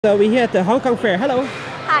So we're here at the Hong Kong Fair. Hello.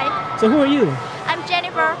 Hi. So who are you? I'm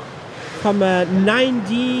Jennifer. From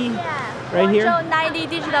NINED right here? NINED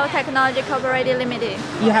Digital Technology Corporation Limited.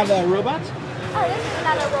 You have a robot? Oh, this is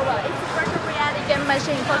not a robot. It's a virtual reality game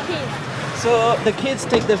machine for kids. So the kids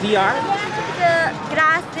take the VR? Yeah, the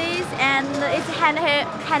glasses and it's handheld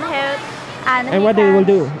and what they will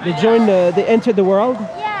do? They join they enter the world?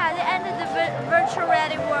 Yeah, they enter the virtual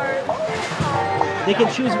reality world. They can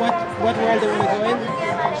choose what world they want to go in?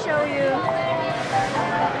 Yeah, I'll show you.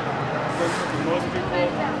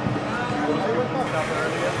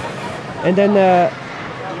 And then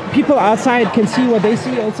people outside can see what they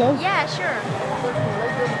see also? Yeah, sure.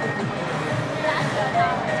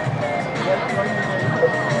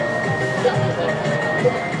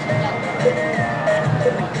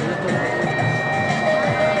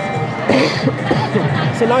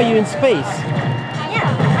 So now you're in space? Yeah,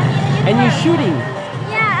 I'm in the universe. And you're shooting?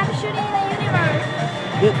 Yeah, I'm shooting in the universe.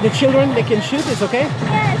 The children, they can shoot this, okay?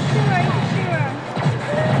 Yeah, sure.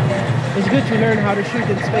 It's good to learn how to shoot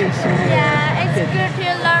in space. Yeah, it's good to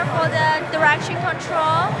learn for the direction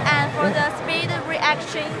control and for the speed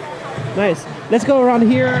reaction. Nice. Let's go around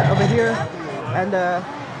here, over here, and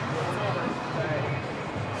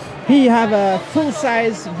here you have a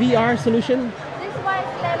full-size VR solution. This one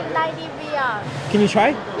is NINED VR. Can you try?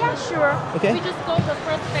 Yeah, sure. Okay. We just go to the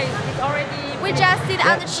first phase. It's already. We just sit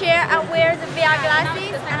on the chair and wear the VR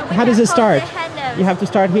glasses. And we How does it start? You have to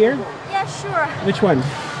start here? Yeah, sure. Which one?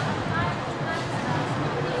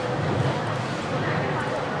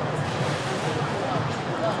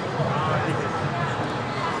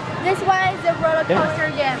 This one is a roller coaster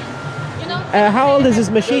game. You know. How old is this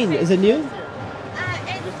machine? Is it new? It's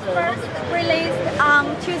first released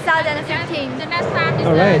 2015. The next time is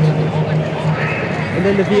All right. And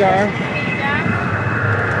then the VR.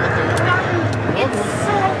 It's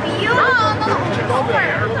so beautiful.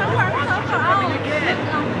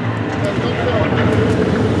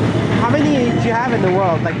 How many do you have in the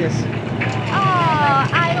world like this?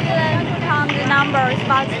 I didn't count the numbers,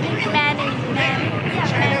 but many.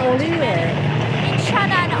 China only, or? In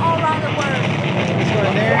China and all around the world. Let's go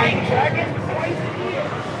in there.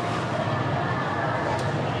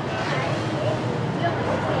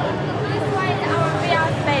 This one is our VR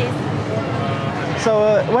space. So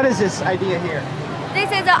what is this idea here? This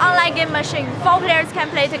is an online game machine. 4 players can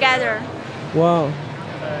play together. Wow.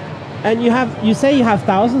 And you say you have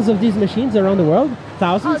thousands of these machines around the world? Oh,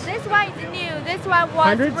 Thousands? this one is new. This one was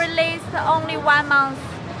Hundreds? released only 1 month.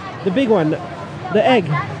 The big one, the egg.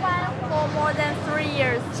 That one for more than 3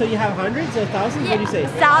 years. So you have hundreds or thousands? What do you say?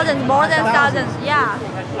 Thousands, more than Thousands. thousands. Yeah.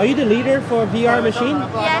 Are you the leader for VR machine?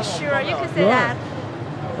 Yeah, sure. You can say You are. that.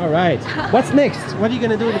 All right. What's next? What are you going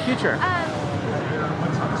to do in the future?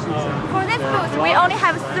 For this booth, we only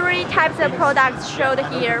have 3 types of products showed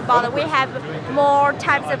here, but we have more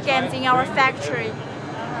types of games in our factory.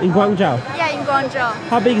 In Guangzhou. Yeah, in Guangzhou.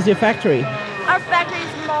 How big is your factory? Our factory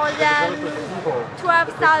is more than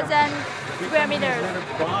 12,000 square meters.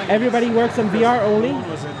 Everybody works on VR only?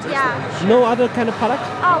 Yeah. No other kind of product?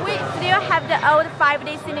 Oh, we still have the old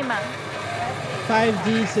 5D cinema.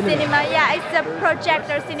 5D cinema. Yeah, it's a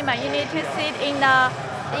projector cinema. You need to sit in a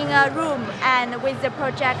room and with the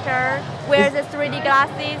projector, wear the 3D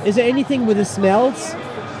glasses. Is there anything with the smells?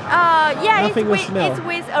 Yeah, Nothing with smell. it's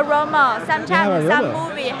with aroma. Sometimes aroma. some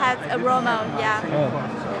movie has aroma. Yeah.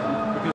 Oh.